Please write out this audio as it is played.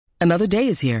Another day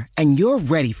is here, and you're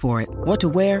ready for it. What to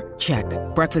wear? Check.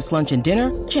 Breakfast, lunch, and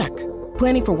dinner? Check.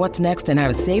 Planning for what's next and how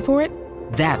to save for it?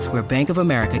 That's where Bank of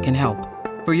America can help.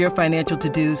 For your financial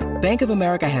to-dos, Bank of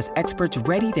America has experts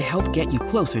ready to help get you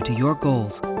closer to your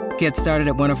goals. Get started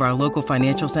at one of our local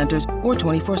financial centers or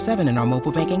 24/7 in our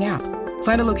mobile banking app.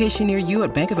 Find a location near you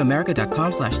at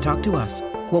bankofamerica.com/talktous.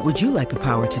 What would you like the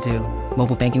power to do?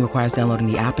 Mobile banking requires downloading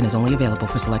the app and is only available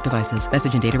for select devices.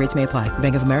 Message and data rates may apply.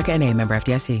 Bank of America N.A., member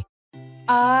FDIC.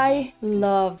 I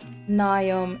love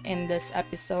Nayeon in this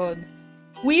episode.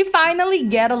 We finally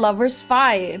get a lover's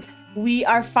fight. We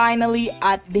are finally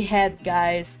at the head,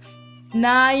 guys.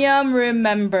 Nayeon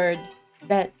remembered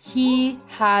that he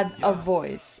had a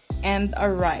voice and a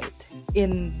right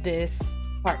in this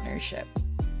partnership.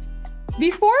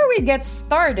 Before we get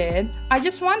started, I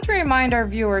just want to remind our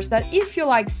viewers that if you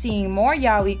like seeing more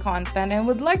yaoi content and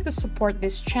would like to support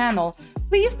this channel,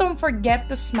 please don't forget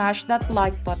to smash that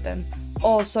like button.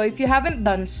 Also, if you haven't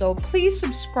done so, please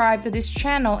subscribe to this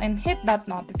channel and hit that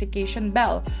notification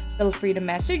bell. Feel free to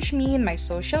message me in my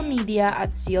social media at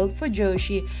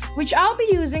ZealedFujoshi, which I'll be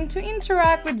using to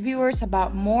interact with viewers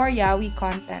about more yaoi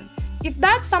content. If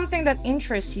that's something that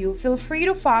interests you, feel free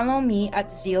to follow me at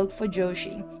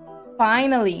ZealedFujoshi.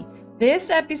 Finally, this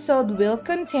episode will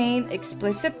contain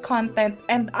explicit content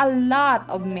and a lot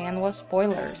of manhwa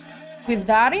spoilers. With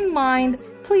that in mind,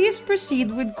 please proceed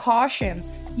with caution.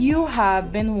 You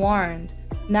have been warned.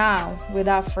 Now,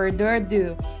 without further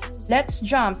ado, let's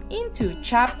jump into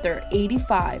chapter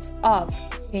 85 of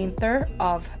Painter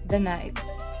of the Night.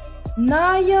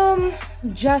 Nayeon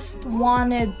just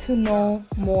wanted to know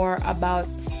more about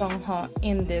Sungha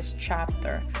in this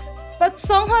chapter. But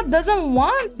Sungha doesn't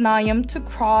want Nayeon to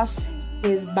cross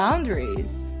his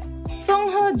boundaries.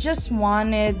 Sungha just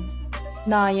wanted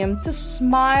Nayeon to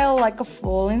smile like a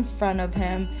fool in front of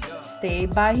him, stay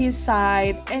by his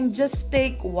side, and just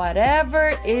take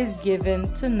whatever is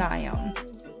given to Nayeon.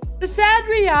 The sad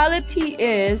reality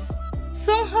is,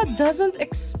 Sungha doesn't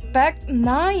expect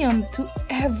Nayeon to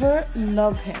ever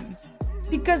love him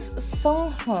because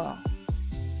Sungha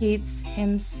hates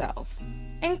himself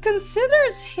and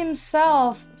considers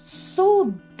himself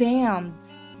so damned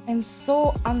and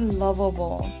so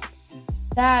unlovable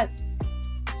that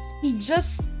he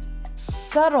just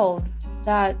settled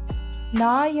that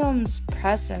Nayeon's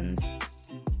presence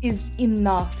is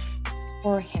enough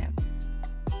for him.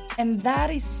 And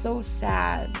that is so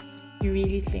sad if you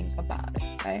really think about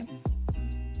it, right?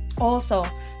 Also,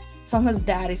 Sungha's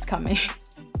dad is coming.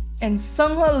 And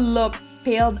Sungha looked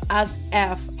pale as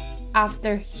F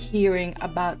after hearing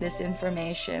about this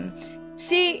information.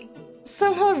 See,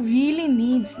 Sungha really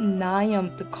needs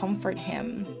Nayeon to comfort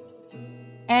him.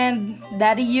 And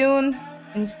Daddy Yoon,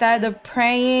 instead of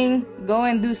praying, go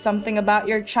and do something about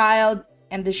your child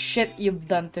and the shit you've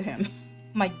done to him.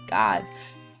 My God.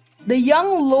 The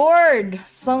young lord,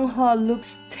 Sungha,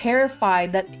 looks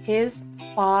terrified that his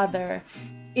father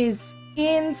is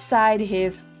inside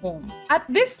his home. At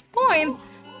this point,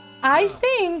 I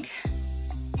think,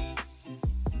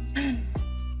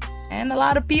 and a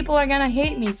lot of people are gonna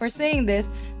hate me for saying this,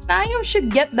 Nayeon should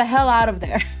get the hell out of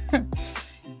there.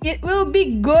 It will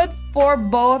be good for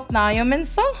both Nayeon and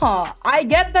Sungha. I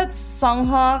get that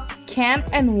Sungha can't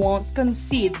and won't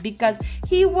concede because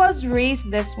he was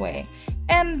raised this way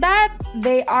and that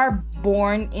they are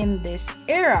born in this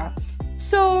era.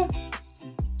 So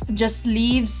just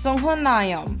leave Sungha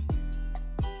Nayeon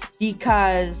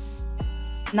because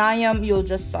Nayeon, you'll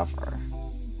just suffer.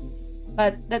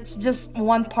 But that's just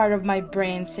one part of my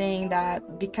brain saying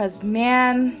that because,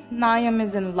 man, Nayeon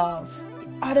is in love.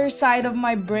 The other side of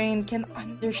my brain can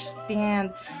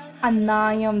understand a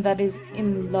Nayeon that is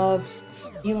in love's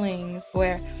feelings,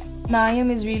 where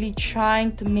Nayeon is really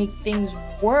trying to make things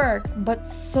work, but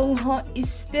Sungha is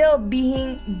still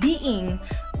being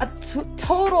a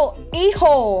total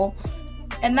a-hole.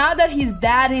 And now that his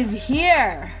dad is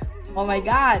here, oh my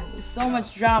God, so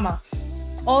much drama.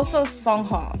 Also,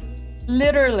 Sungha,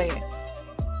 literally,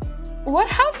 what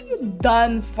have you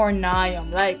done for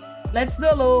Nayeon? Like, let's do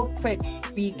a little quick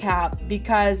recap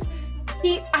because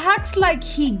he acts like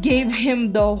he gave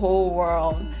him the whole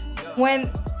world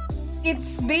when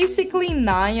it's basically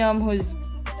Nayeon who's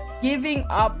giving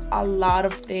up a lot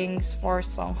of things for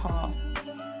Sungha.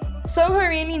 Sungha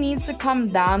really needs to come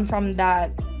down from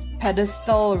that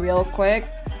pedestal real quick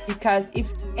because if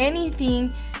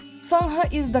anything, Sungha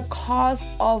is the cause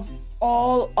of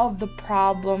all of the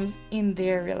problems in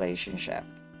their relationship.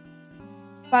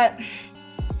 But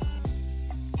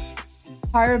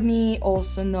part of me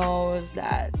also knows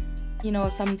that,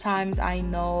 sometimes I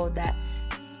know that,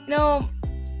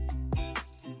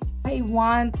 I I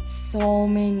want so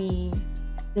many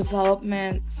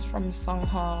developments from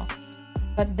Sungha,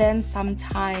 but then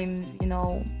sometimes,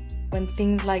 when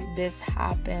things like this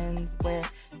happens where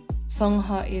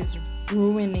Sungha is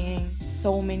ruining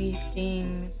so many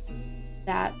things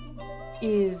that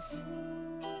is,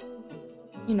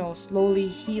 slowly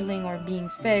healing or being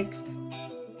fixed,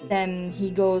 then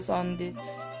he goes on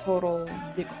this total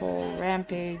big hole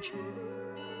rampage,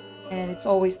 and it's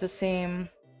always the same.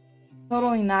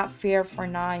 Totally not fair for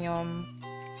Nayeon.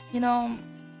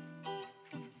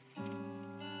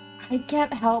 I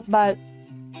can't help but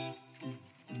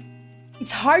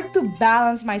it's hard to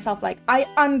balance myself. Like, I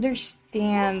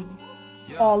understand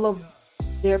all of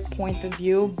their point of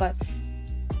view, but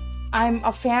I'm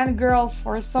a fangirl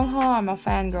for Sungha, I'm a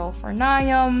fangirl for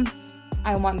Nayeon.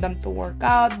 I want them to work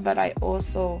out, but I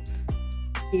also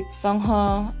hate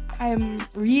Sungha. I'm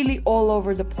really all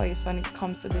over the place when it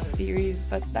comes to this series,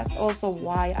 but that's also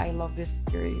why I love this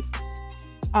series.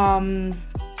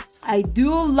 I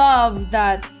do love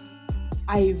that.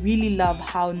 I really love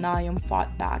how Nayeon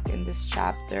fought back in this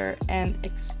chapter and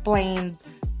explained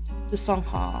to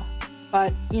Sungha.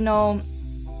 But,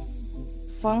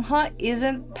 Sungha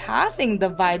isn't passing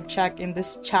the vibe check in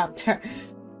this chapter.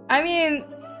 I mean,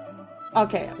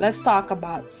 okay, let's talk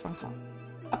about Sungha.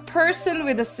 A person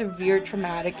with a severe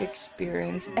traumatic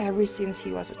experience ever since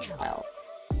he was a child.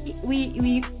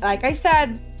 We like I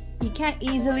said, you can't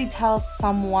easily tell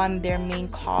someone their main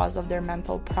cause of their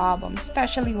mental problem,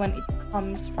 especially when it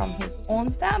comes from his own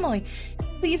family.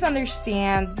 Please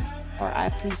understand, or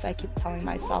at least I keep telling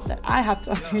myself that I have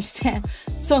to understand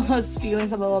Sungha's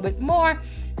feelings a little bit more.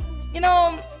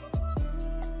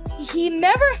 He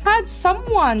never had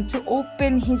someone to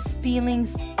open his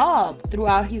feelings up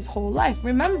throughout his whole life.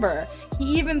 Remember,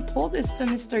 he even told this to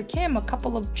Mr. Kim a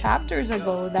couple of chapters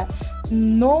ago that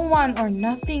no one or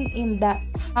nothing in that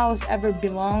house ever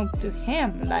belonged to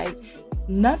him. Like,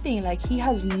 nothing. Like, he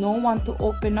has no one to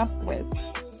open up with.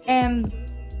 And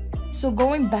so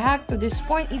going back to this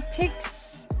point, it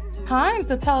takes time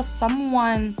to tell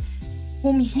someone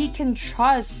whom he can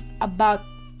trust about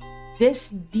this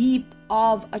deep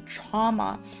of a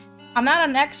trauma. I'm not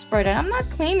an expert, and I'm not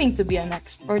claiming to be an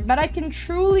expert, but I can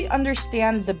truly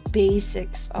understand the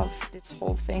basics of this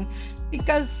whole thing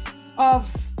because of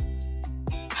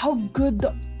how good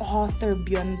the author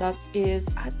Byun-Duk is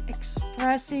at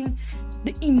expressing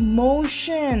the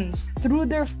emotions through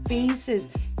their faces.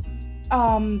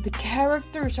 The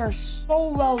characters are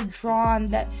so well drawn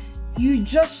that you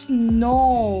just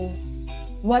know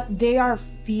what they are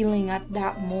feeling at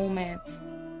that moment.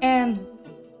 And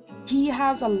he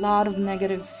has a lot of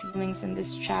negative feelings in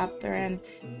this chapter and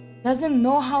doesn't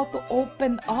know how to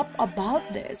open up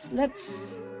about this.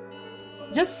 Let's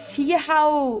just see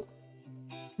how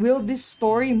will this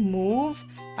story move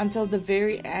until the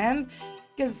very end,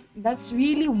 because that's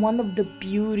really one of the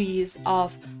beauties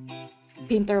of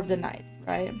Painter of the Night,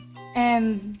 right?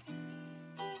 And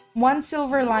one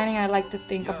silver lining I like to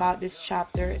think about this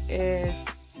chapter is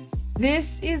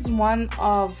this is one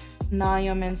of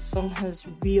Nayeon and Sungha's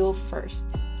real first.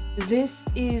 This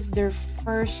is their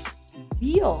first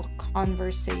real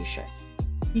conversation.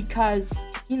 Because,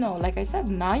 like I said,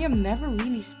 Nayeon never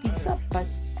really speaks up, but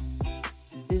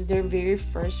this is their very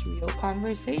first real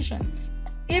conversation.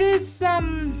 It is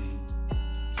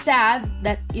sad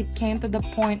that it came to the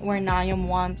point where Nayeon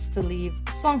wants to leave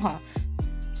Sungha.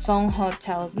 Sungha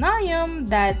tells Nayeon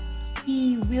that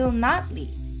he will not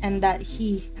leave and that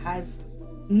he has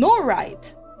no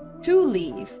right to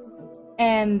leave,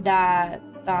 and that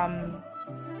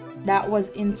was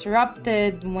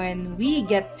interrupted when we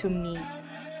get to meet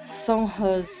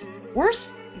Sungha's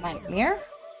worst nightmare,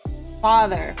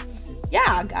 father.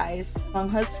 Yeah, guys,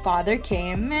 Sungha's father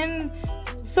came and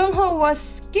Sungha was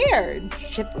scared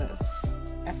shitless,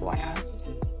 FYI,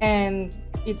 and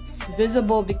it's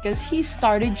visible because he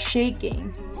started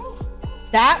shaking.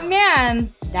 That man,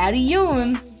 Daddy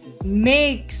Yoon,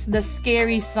 makes the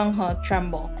scary Sungha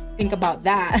tremble. Think about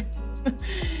that.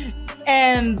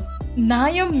 And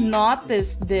Nayeon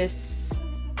noticed this,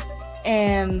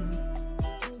 and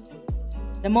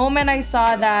the moment I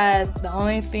saw that, the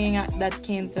only thing that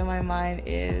came to my mind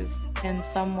is, can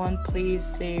someone please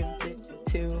save the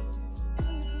two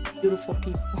beautiful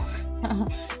people?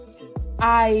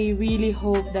 I really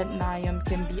hope that Nayeon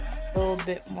can be a little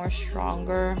bit more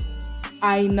stronger.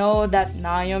 I know that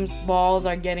Nayeon's balls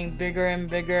are getting bigger and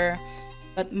bigger,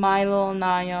 but my little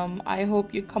Nayeon, I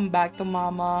hope you come back to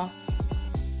mama,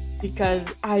 because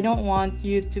I don't want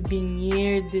you to be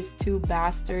near these two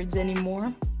bastards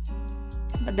anymore.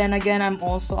 But then again, I'm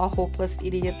also a hopeless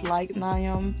idiot like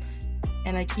Nayeon.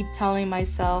 And I keep telling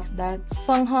myself that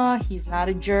Sungha, he's not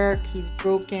a jerk, he's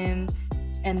broken,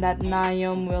 and that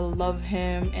Nayeon will love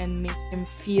him and make him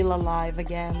feel alive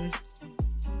again.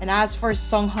 And as for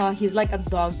Sungha, he's like a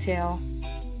dogtail.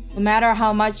 No matter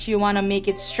how much you want to make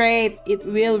it straight, it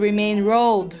will remain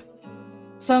rolled.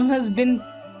 Sungha's been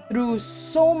through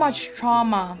so much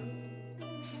trauma.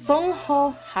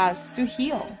 Sungha has to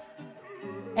heal.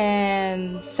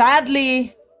 And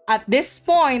sadly, at this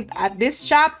point, at this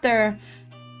chapter,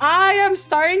 I am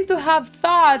starting to have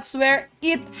thoughts where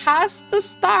it has to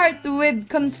start with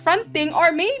confronting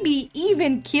or maybe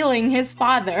even killing his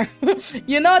father.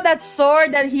 You know that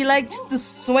sword that he likes to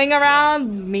swing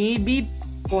around? Maybe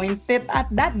point it at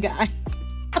that guy.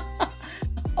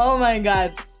 Oh my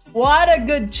god. What a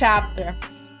good chapter.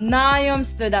 Nayeon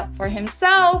stood up for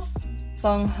himself.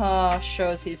 Sungha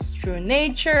shows his true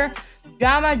nature.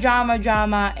 Drama, drama,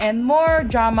 drama, and more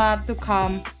drama to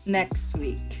come next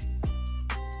week.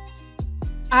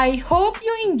 I hope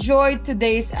you enjoyed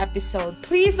today's episode.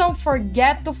 Please don't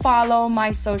forget to follow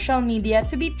my social media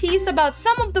to be teased about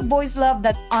some of the boys' love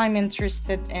that I'm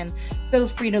interested in. Feel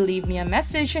free to leave me a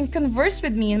message and converse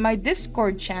with me in my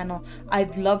Discord channel.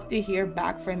 I'd love to hear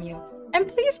back from you. And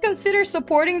please consider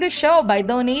supporting the show by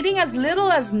donating as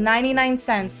little as 99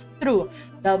 cents through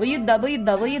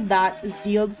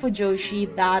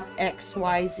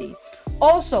www.zealedfujoshi.xyz.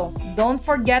 Also, don't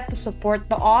forget to support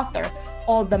the author.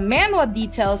 All the manhwa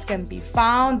details can be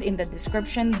found in the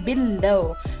description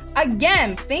below.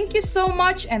 Again, thank you so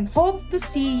much and hope to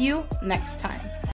see you next time.